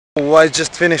Oh, I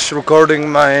just finished recording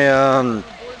my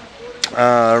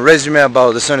resume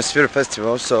about the Sonisphere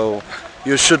Festival, so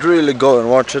you should really go and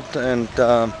watch it. And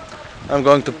I'm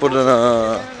going to put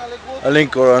a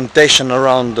link or annotation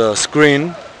around the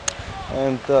screen.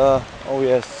 And oh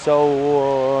yes,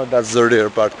 so that's the rear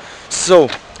part. So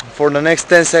for the next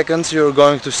 10 seconds, you're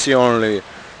going to see only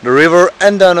the river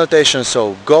and the annotation.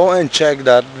 So go and check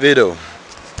that video.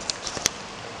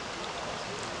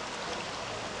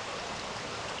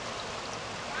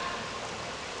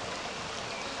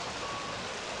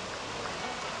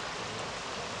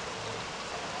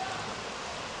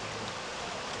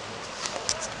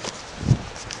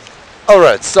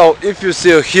 Alright, so if you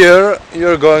see here,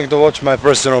 you're going to watch my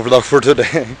personal vlog for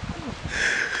today.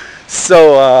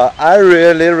 So I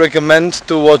really recommend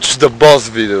to watch the boss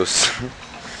videos.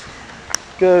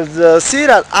 Because see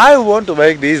that I want to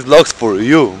make these vlogs for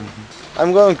you.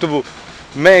 I'm going to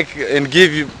make and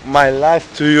give you my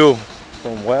life to you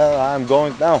from where I'm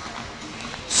going now.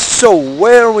 So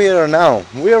where we are now?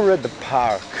 We are at the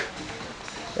park.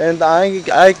 And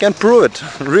I can prove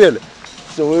it, really.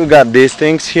 So we've got these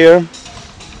things here.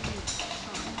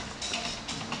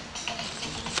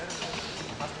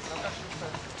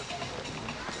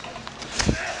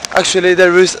 Actually,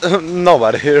 there is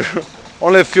nobody here,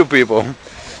 only a few people.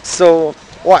 So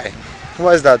why?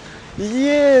 Why is that?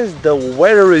 Yes, the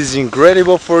weather is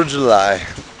incredible for July.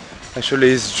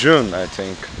 Actually, it's June, I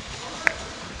think.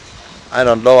 I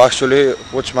don't know actually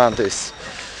which month is.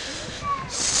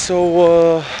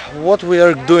 So what we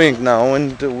are doing now,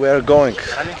 and we are going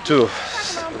to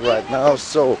right now.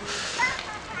 So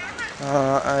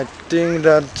I think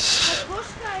that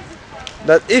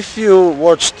if you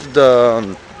watched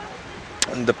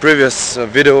the previous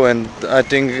video, and I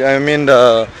mean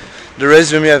the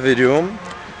resume video,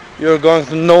 you're going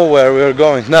to know where we are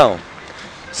going now.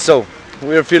 So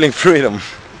we are feeling freedom.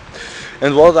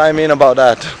 And what I mean about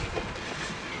that,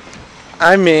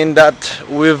 I mean that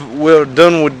we're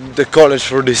done with the college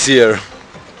for this year.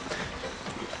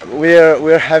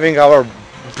 We're having our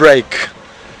break.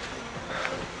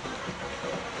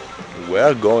 We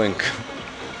are going.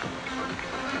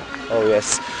 Oh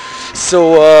yes.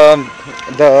 So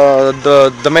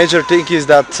the major thing is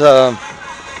that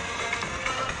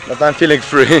I'm feeling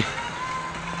free.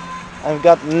 I've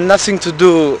got nothing to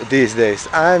do these days.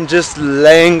 I'm just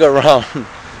laying around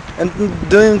and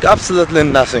doing absolutely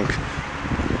nothing.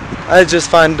 I just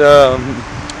find a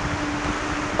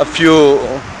few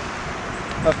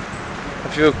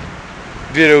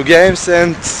video games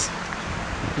and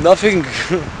nothing.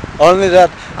 Only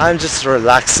that I'm just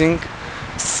relaxing,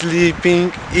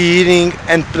 sleeping, eating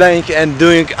and playing and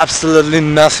doing absolutely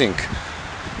nothing.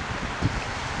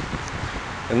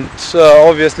 And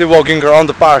obviously walking around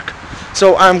the park.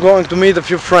 So I'm going to meet a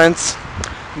few friends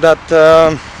that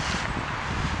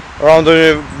around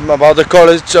the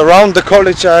college. Around the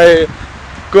college I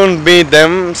couldn't meet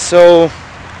them. So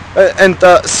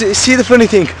see the funny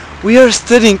thing, we are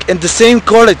studying in the same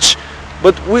college,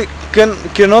 but we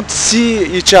cannot see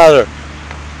each other.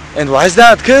 And why is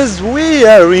that? Because we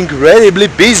are incredibly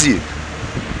busy.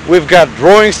 We've got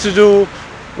drawings to do.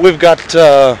 We've got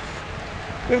a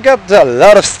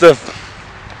lot of stuff,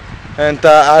 and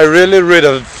I really rid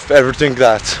of everything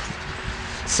that.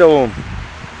 So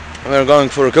we're going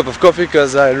for a cup of coffee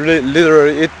because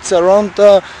it's around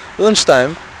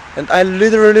lunchtime, and I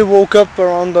literally woke up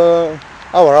around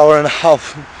hour and a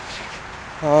half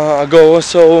ago.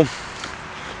 So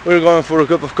we're going for a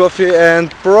cup of coffee and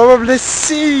probably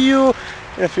see you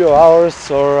in a few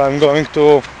hours, or I'm going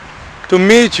to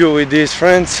meet you with these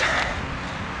friends.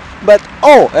 But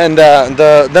oh, and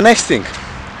the next thing,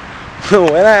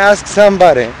 when I ask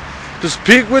somebody to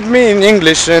speak with me in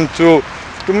English and to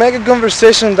make a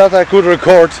conversation that I could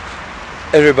record,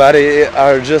 everybody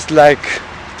are just like,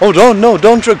 oh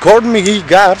don't record me,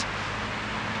 God.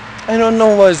 I don't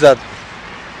know why is that.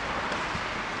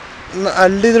 I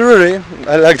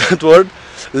like that word,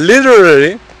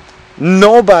 literally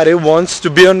nobody wants to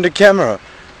be on the camera.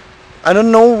 I don't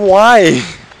know why.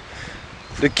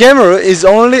 The camera is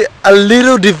only a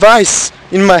little device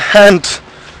in my hand,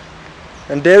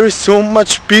 and there is so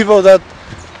much people that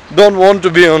don't want to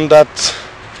be on that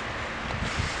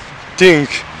thing.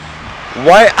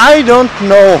 Why? I don't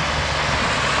know.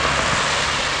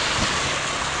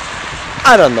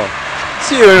 I don't know.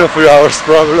 See you in a few hours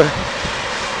probably.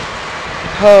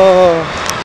 Oh.